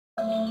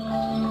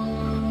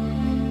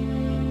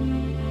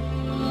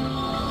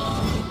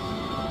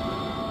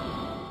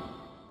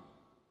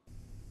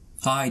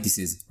Hi, this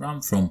is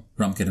Ram from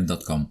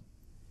ramkedem.com.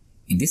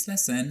 In this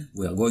lesson,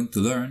 we are going to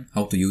learn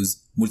how to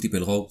use multiple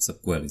row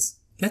subqueries.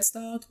 Let's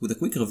start with a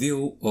quick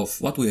review of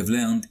what we have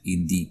learned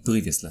in the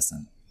previous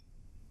lesson.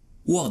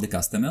 Who are the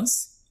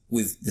customers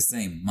with the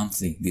same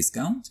monthly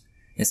discount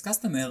as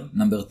customer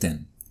number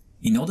 10?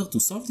 In order to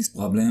solve this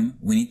problem,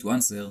 we need to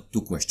answer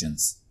two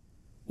questions.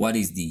 What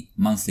is the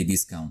monthly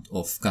discount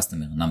of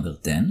customer number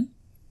 10?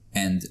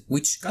 And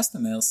which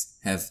customers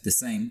have the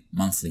same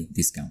monthly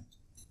discount?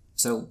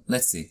 So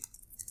let's see.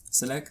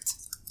 Select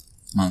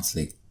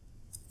monthly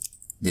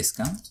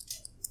discount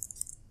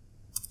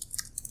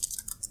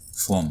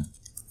from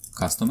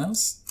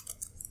customers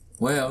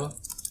where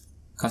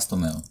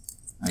customer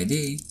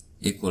ID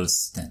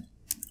equals 10.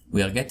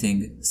 We are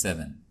getting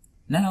 7.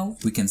 Now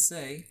we can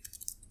say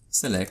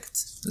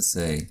select, let's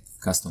say,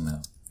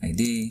 customer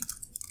ID,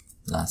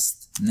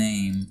 last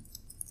name,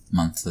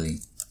 monthly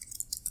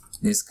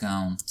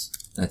discount.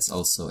 Let's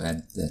also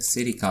add the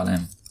city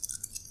column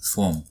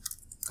from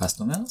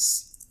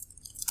customers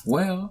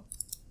where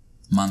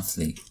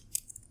monthly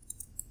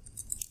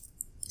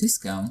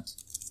discount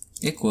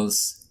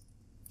equals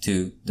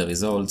to the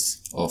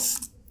results of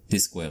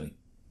this query.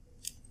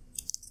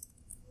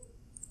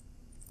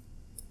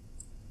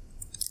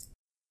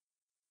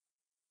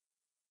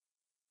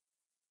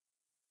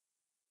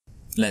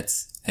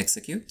 Let's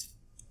execute.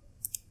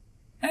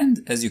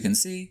 And as you can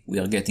see, we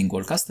are getting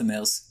all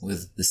customers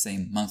with the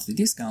same monthly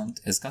discount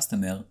as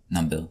customer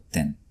number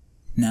 10.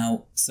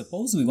 Now,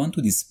 suppose we want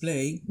to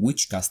display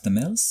which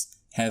customers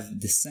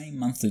have the same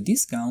monthly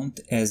discount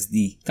as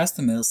the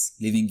customers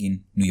living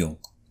in New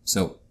York.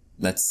 So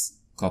let's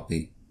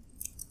copy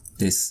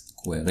this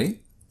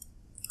query.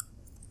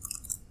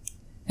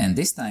 And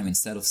this time,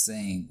 instead of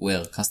saying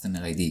where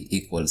customer ID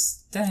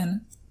equals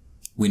 10,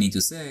 we need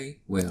to say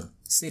where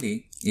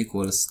city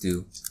equals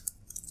to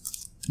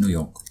New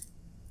York.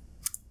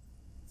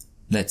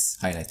 Let's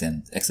highlight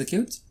and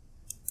execute.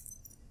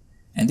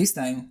 And this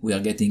time we are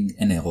getting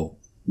an error.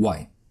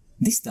 Why?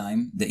 This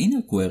time the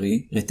inner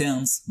query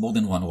returns more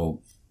than one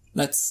row.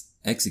 Let's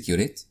execute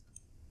it.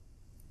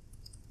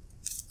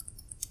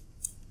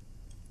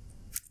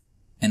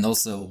 And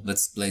also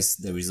let's place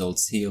the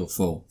results here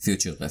for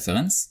future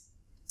reference.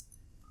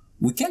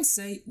 We can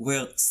say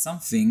where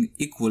something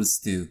equals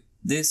to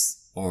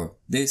this or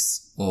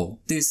this or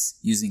this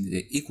using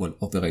the equal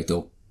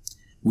operator.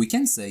 We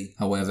can say,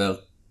 however,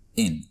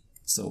 in.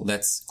 So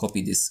let's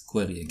copy this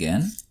query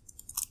again.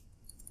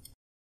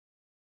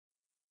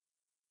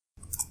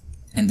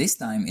 And this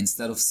time,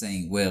 instead of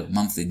saying where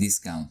monthly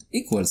discount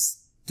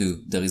equals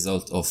to the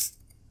result of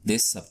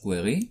this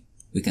subquery,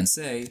 we can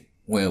say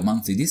where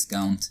monthly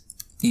discount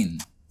in.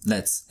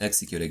 Let's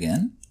execute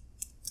again.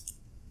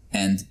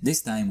 And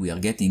this time we are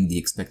getting the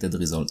expected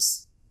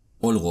results.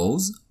 All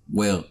rows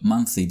where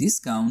monthly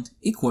discount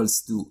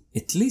equals to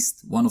at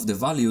least one of the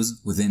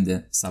values within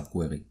the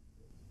subquery.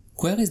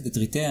 Queries that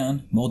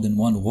return more than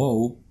one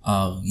row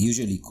are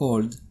usually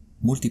called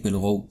multiple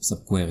row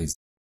subqueries.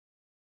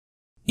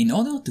 In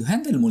order to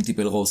handle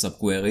multiple row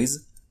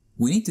subqueries,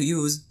 we need to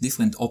use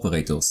different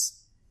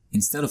operators.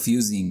 Instead of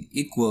using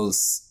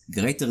equals,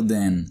 greater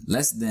than,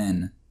 less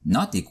than,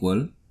 not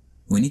equal,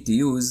 we need to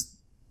use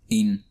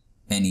in,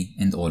 any,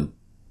 and all.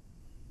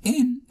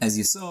 In, as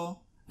you saw,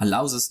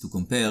 allows us to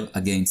compare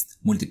against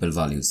multiple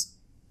values.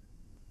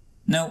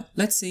 Now,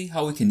 let's see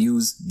how we can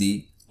use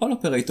the all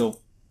operator.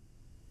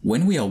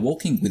 When we are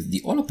working with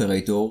the all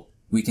operator,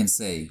 we can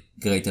say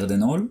greater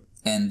than all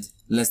and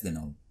less than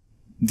all.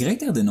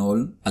 Greater than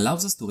all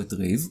allows us to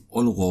retrieve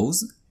all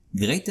rows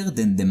greater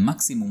than the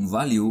maximum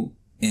value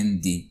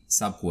in the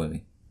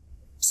subquery.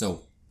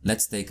 So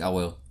let's take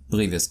our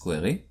previous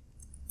query.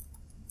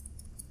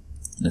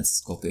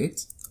 Let's copy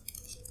it.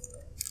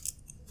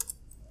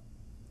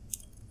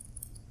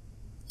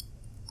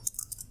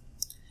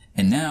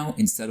 And now,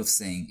 instead of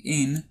saying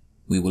in,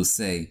 we will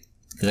say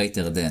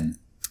greater than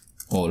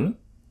all.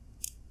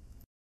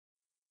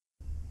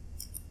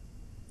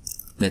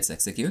 Let's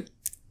execute.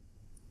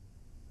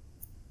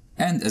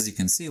 And as you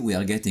can see, we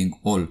are getting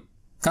all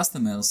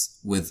customers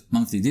with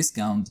monthly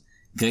discount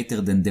greater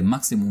than the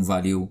maximum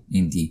value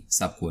in the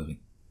subquery.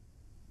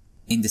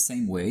 In the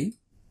same way,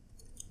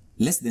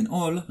 less than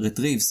all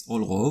retrieves all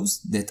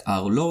rows that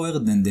are lower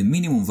than the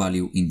minimum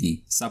value in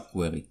the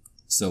subquery.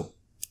 So,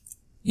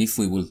 if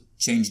we will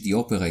change the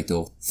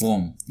operator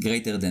from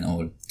greater than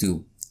all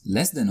to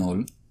less than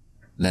all,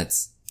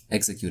 let's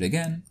execute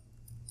again.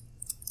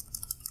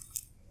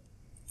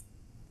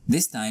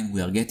 This time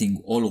we are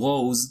getting all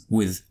rows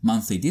with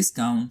monthly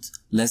discount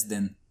less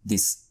than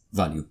this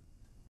value.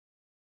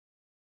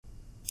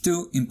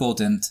 Two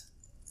important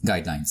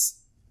guidelines.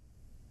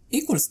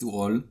 Equals to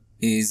all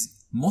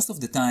is most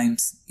of the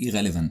times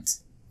irrelevant.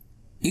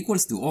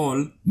 Equals to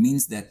all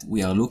means that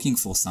we are looking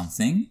for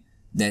something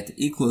that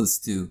equals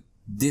to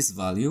this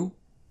value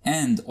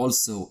and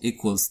also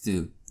equals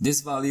to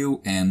this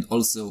value and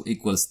also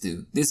equals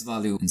to this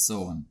value and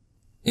so on.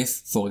 If,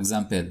 for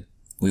example,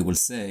 we will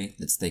say,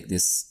 let's take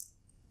this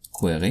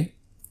query.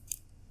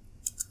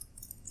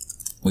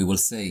 We will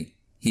say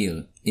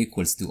here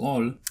equals to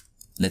all.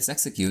 Let's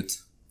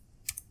execute.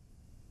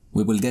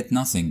 We will get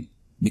nothing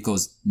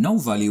because no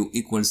value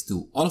equals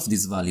to all of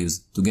these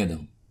values together.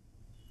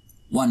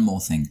 One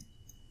more thing.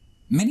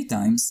 Many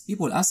times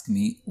people ask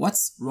me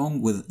what's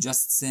wrong with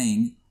just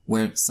saying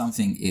where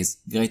something is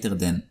greater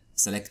than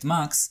select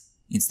max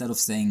instead of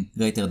saying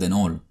greater than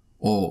all,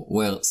 or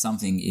where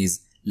something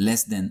is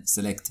less than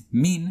select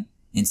min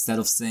instead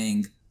of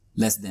saying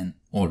less than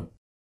all.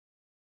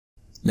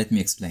 Let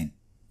me explain.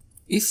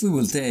 If we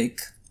will take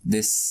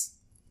this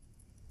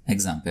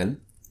example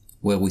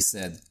where we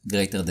said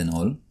greater than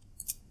all,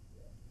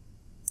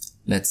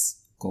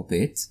 let's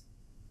copy it.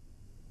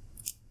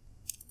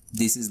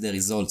 This is the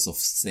results of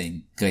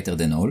saying greater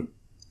than all.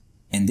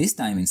 And this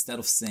time, instead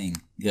of saying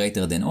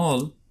greater than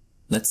all,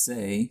 let's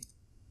say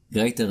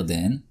greater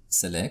than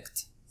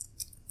select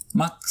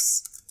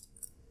max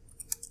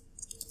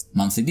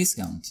monthly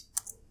discount.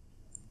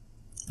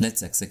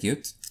 Let's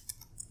execute.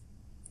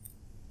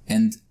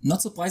 And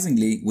not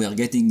surprisingly, we are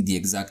getting the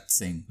exact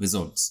same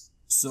results.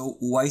 So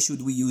why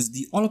should we use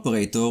the all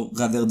operator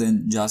rather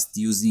than just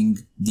using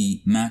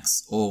the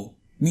max or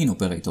min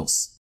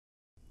operators?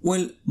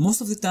 Well,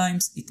 most of the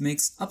times it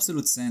makes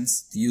absolute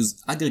sense to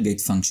use aggregate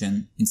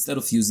function instead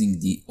of using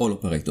the all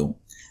operator.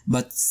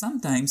 But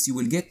sometimes you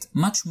will get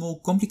much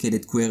more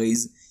complicated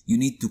queries you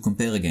need to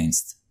compare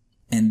against.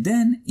 And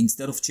then,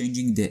 instead of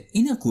changing the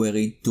inner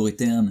query to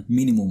return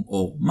minimum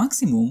or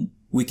maximum,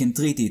 we can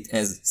treat it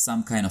as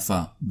some kind of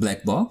a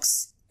black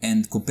box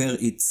and compare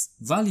its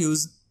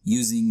values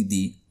using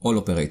the all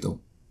operator.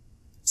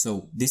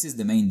 So this is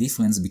the main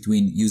difference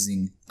between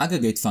using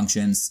aggregate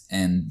functions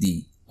and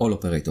the all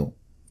operator.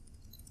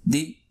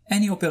 The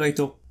any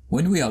operator.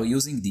 When we are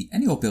using the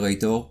any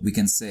operator, we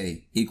can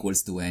say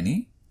equals to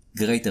any,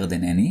 greater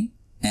than any,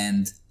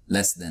 and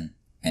less than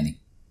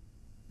any.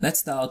 Let's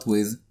start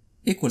with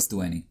equals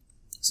to any.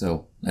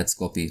 So let's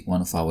copy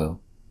one of our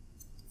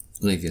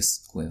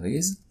previous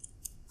queries.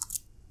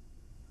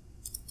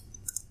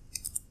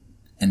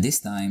 And this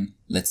time,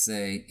 let's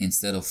say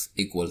instead of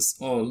equals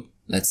all,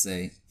 let's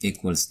say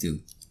equals to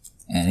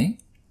any.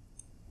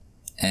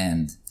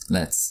 And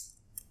let's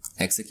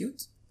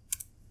execute.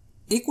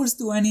 Equals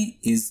to any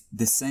is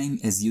the same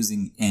as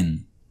using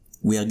n.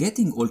 We are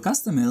getting all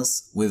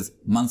customers with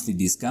monthly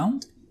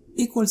discount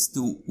equals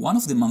to one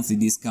of the monthly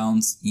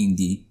discounts in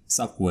the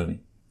subquery.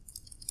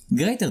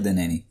 Greater than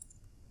any.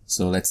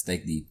 So let's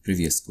take the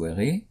previous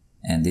query,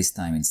 and this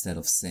time instead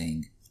of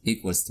saying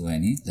equals to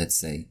any, let's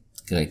say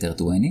greater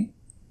to any,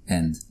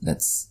 and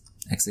let's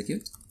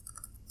execute.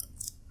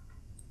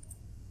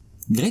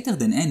 Greater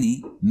than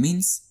any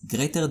means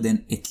greater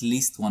than at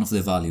least one of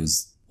the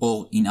values,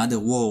 or in other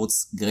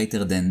words,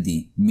 greater than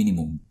the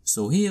minimum.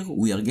 So here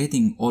we are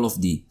getting all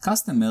of the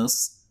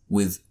customers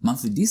with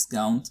monthly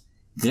discount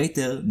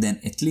greater than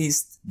at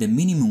least the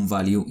minimum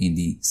value in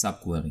the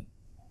subquery.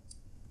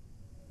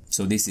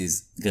 So this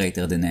is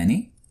greater than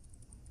any.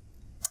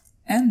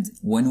 And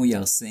when we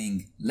are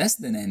saying less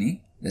than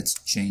any, let's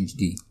change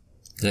the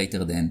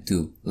greater than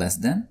to less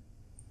than,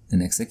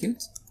 then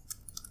execute.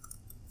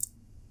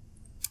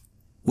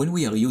 When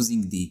we are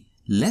using the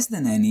less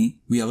than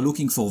any, we are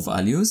looking for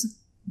values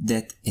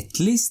that at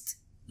least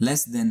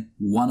less than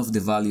one of the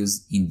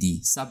values in the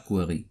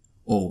subquery,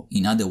 or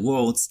in other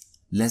words,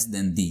 less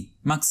than the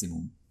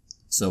maximum.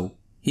 So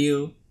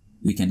here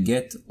we can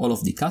get all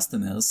of the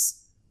customers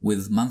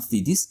with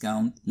monthly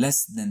discount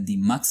less than the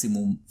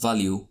maximum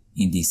value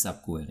in the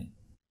subquery.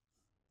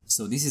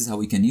 So this is how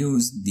we can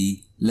use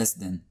the less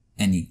than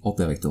any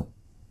operator.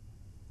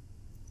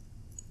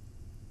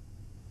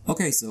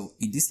 Okay, so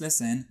in this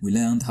lesson we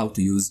learned how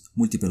to use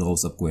multiple row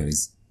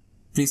subqueries.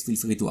 Please feel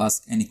free to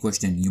ask any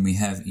question you may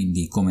have in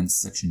the comments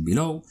section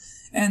below,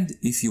 and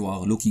if you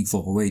are looking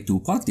for a way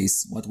to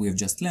practice what we have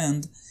just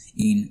learned,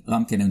 in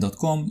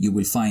ramkelem.com you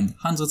will find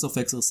hundreds of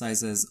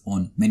exercises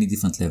on many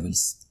different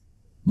levels.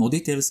 More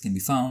details can be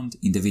found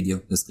in the video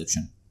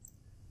description.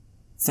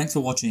 Thanks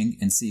for watching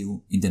and see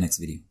you in the next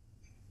video.